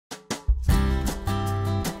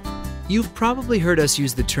You've probably heard us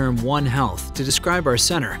use the term One Health to describe our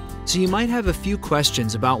center, so you might have a few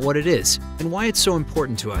questions about what it is and why it's so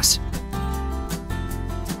important to us.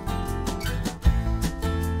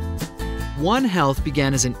 One Health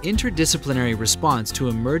began as an interdisciplinary response to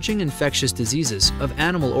emerging infectious diseases of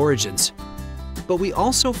animal origins. But we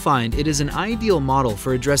also find it is an ideal model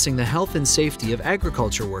for addressing the health and safety of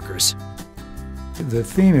agriculture workers. The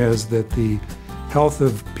theme is that the health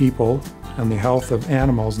of people and the health of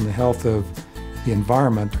animals and the health of the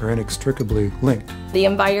environment are inextricably linked. The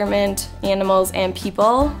environment, animals, and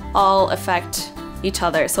people all affect each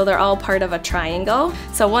other, so they're all part of a triangle.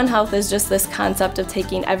 So One Health is just this concept of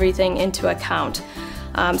taking everything into account.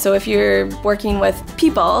 So if you're working with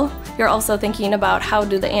people, you're also thinking about how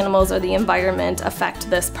do the animals or the environment affect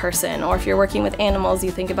this person. Or if you're working with animals,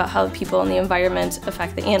 you think about how the people and the environment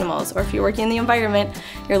affect the animals. Or if you're working in the environment,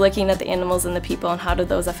 you're looking at the animals and the people and how do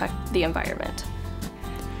those affect the environment.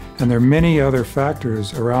 And there are many other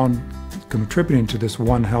factors around contributing to this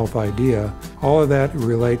One Health idea. All of that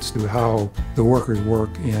relates to how the workers work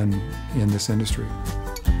in this industry.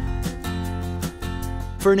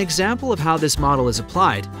 For an example of how this model is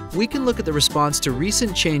applied, we can look at the response to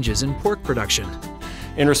recent changes in pork production.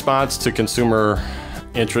 In response to consumer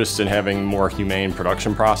interest in having more humane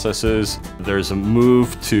production processes, there's a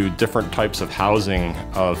move to different types of housing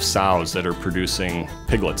of sows that are producing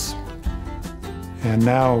piglets. And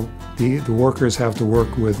now the workers have to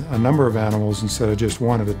work with a number of animals instead of just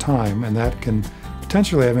one at a time, and that can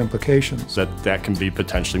potentially have implications. That can be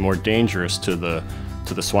potentially more dangerous to the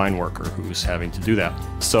swine worker who's having to do that.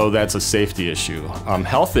 So that's a safety issue.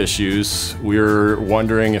 Health issues, we're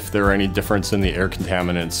wondering if there are any difference in the air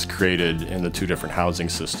contaminants created in the two different housing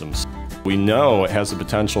systems. We know it has the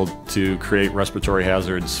potential to create respiratory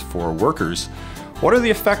hazards for workers. What are the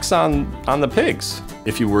effects on the pigs?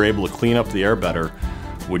 If you were able to clean up the air better,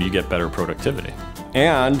 would you get better productivity?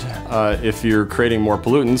 And if you're creating more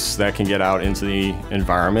pollutants, that can get out into the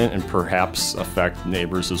environment and perhaps affect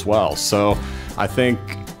neighbors as well. So I think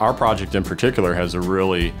our project in particular has a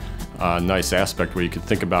really nice aspect where you could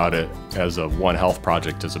think about it as a One Health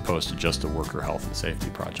project as opposed to just a worker health and safety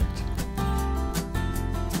project.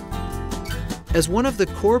 As one of the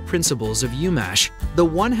core principles of UMASH, the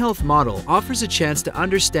One Health model offers a chance to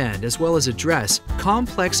understand as well as address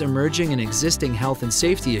complex emerging and existing health and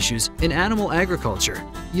safety issues in animal agriculture,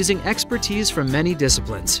 using expertise from many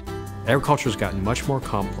disciplines. Agriculture has gotten much more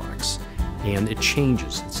complex, and it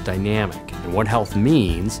changes, it's dynamic. And what health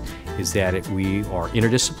means is that we are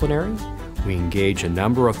interdisciplinary. We engage a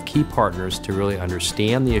number of key partners to really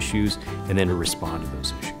understand the issues and then to respond to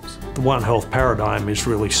those issues. The One Health paradigm is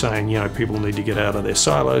really saying, people need to get out of their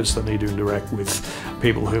silos, they need to interact with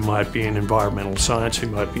people who might be in environmental science, who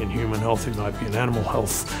might be in human health, who might be in animal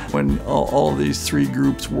health. When all these three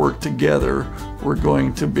groups work together, we're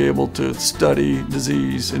going to be able to study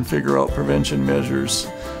disease and figure out prevention measures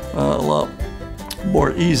a lot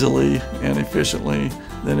more easily and efficiently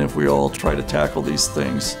than if we all try to tackle these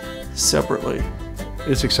things separately.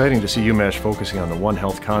 It's exciting to see UMASH focusing on the One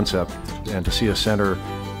Health concept, and to see a center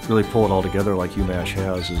really pull it all together like UMASH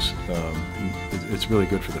has it's really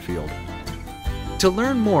good for the field. To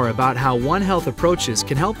learn more about how One Health approaches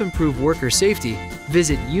can help improve worker safety,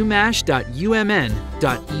 visit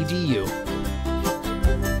umash.umn.edu.